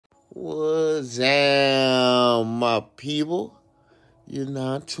What's up, my people? You're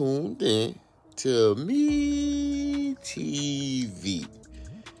now tuned in to me TV.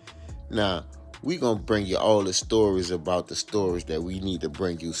 Now, we gonna bring you all the stories about the stories that we need to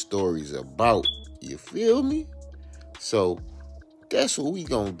bring you stories about. You feel me? So that's what we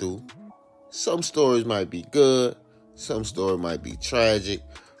gonna do. Some stories might be good, some stories might be tragic,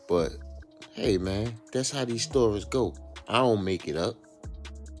 but hey man, that's how these stories go. I don't make it up.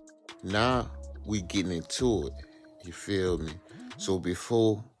 Now we getting into it. You feel me? So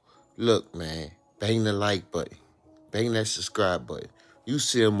before, look, man, bang the like button, bang that subscribe button. You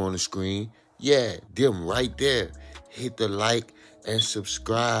see them on the screen. Yeah, them right there. Hit the like and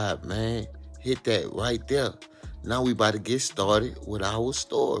subscribe, man. Hit that right there. Now we about to get started with our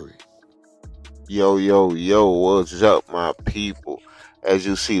story. Yo, yo, yo, what's up, my people? As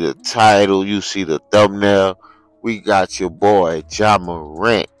you see the title, you see the thumbnail, we got your boy,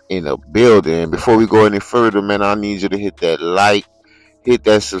 Morant, in the building. And before we go any further, man, I need you to hit that like, hit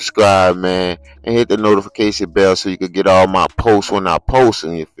that subscribe, man, and hit the notification bell so you can get all my posts when I post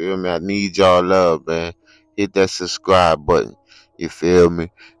them, you feel me? I need y'all love, man. Hit that subscribe button, you feel me?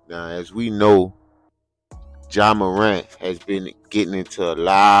 Now, as we know, Morant has been getting into a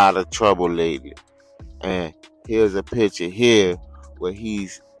lot of trouble lately. And here's a picture here where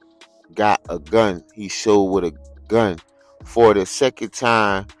he's got a gun. He showed with a gun for the second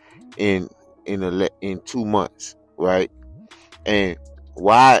time in in 2 months, right? And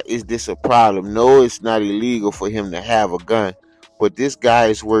why is this a problem? No, it's not illegal for him to have a gun, but this guy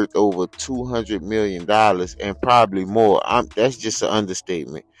is worth over $200 million and probably more. That's just an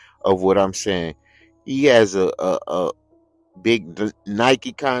understatement of what I'm saying. He has a big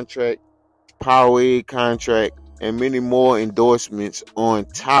Nike contract, Powerade contract, and many more endorsements on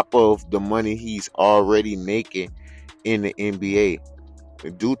top of the money he's already making in the NBA.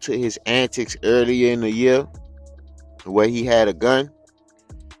 Due to his antics earlier in the year, where he had a gun,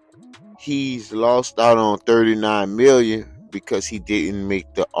 he's lost out on $39 million because he didn't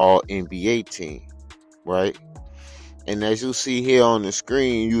make the All NBA team, right? And as you see here on the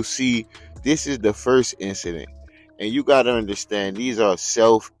screen, you see this is the first incident. And you got to understand, these are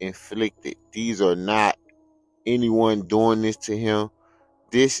self-inflicted. These are not anyone doing this to him.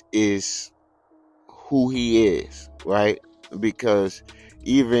 This is who he is, right? Because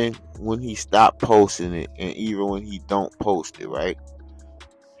even when he stopped posting it, and even when he don't post it, right,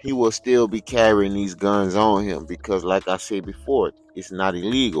 he will still be carrying these guns on him because, like I said before, it's not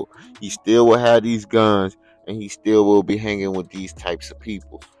illegal. He still will have these guns, and he still will be hanging with these types of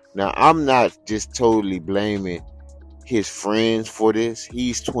people. Now, I'm not just totally blaming his friends for this.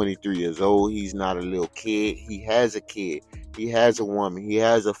 He's 23 years old. He's not a little kid. He has a kid. He has a woman. He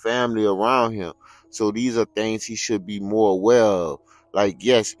has a family around him. So these are things he should be more aware of. Like,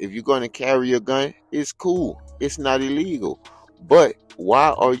 yes, if you're going to carry a gun, it's cool. It's not illegal. But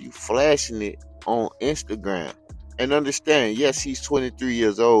why are you flashing it on Instagram? And understand, yes, he's 23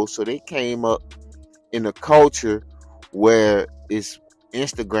 years old. So they came up in a culture where it's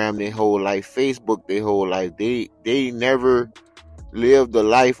Instagram their whole life, Facebook their whole life. They never lived the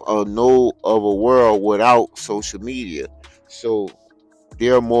life of a world without social media. So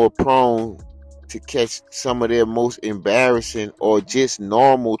they're more prone to catch some of their most embarrassing or just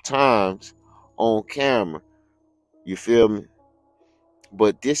normal times on camera. You feel me?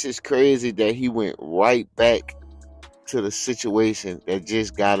 But this is crazy that he went right back to the situation that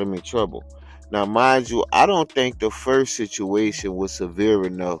just got him in trouble. Now, mind you, I don't think the first situation was severe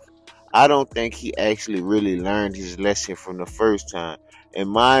enough. I don't think he actually really learned his lesson from the first time. And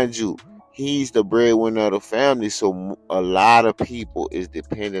mind you, he's the breadwinner of the family, so a lot of people is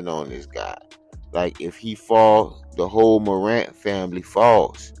dependent on this guy. Like, if he falls, the whole Morant family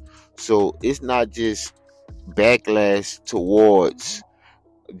falls. So it's not just backlash towards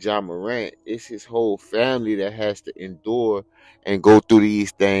Morant, it's his whole family that has to endure and go through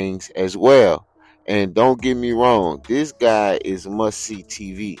these things as well. And don't get me wrong, this guy is must-see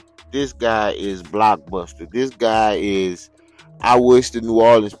TV. This guy is blockbuster. This guy is, I wish the New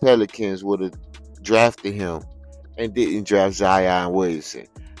Orleans Pelicans would have drafted him and didn't draft Zion Williamson.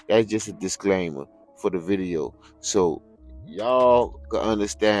 That's just a disclaimer for the video. So y'all can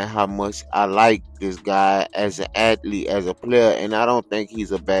understand how much I like this guy as an athlete, as a player, and I don't think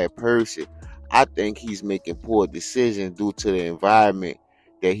he's a bad person. I think he's making poor decisions due to the environment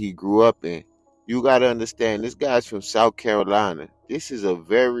that he grew up in. You got to understand, this guy's from South Carolina. This is a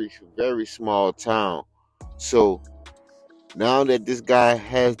very, very small town. So now that this guy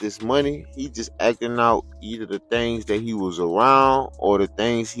has this money, he just acting out either the things that he was around or the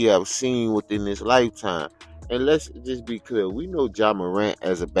things he have seen within his lifetime. And let's just be clear, we know Ja Morant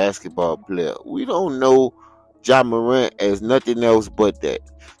as a basketball player. We don't know Ja Morant as nothing else but that.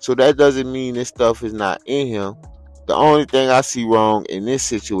 So that doesn't mean this stuff is not in him. The only thing I see wrong in this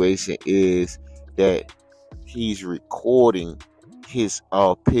situation is that he's recording his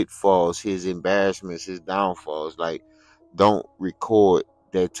pitfalls, his embarrassments, his downfalls. Like, don't record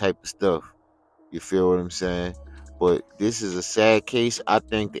that type of stuff. You feel what I'm saying? But this is a sad case. I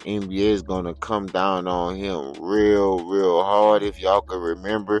think the NBA is gonna come down on him real hard. If y'all can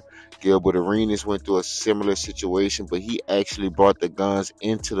remember, Gilbert Arenas went through a similar situation, but he actually brought the guns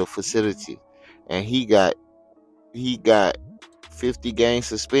into the facility, and he got 50 game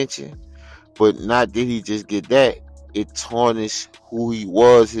suspension. But not did he just get that, it tarnished who he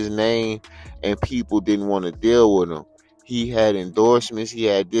was, his name, and people didn't want to deal with him. He had endorsements, he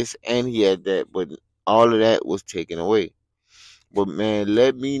had this and he had that, but all of that was taken away. But man,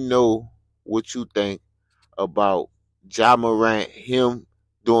 let me know what you think about Ja Morant, him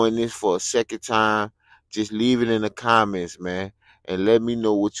doing this for a second time. Just leave it in the comments, man, and let me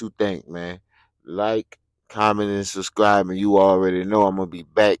know what you think, man. Like, comment, and subscribe, and you already know I'm gonna be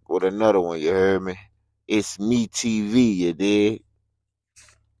back with another one. You heard me? It's me TV, you dig?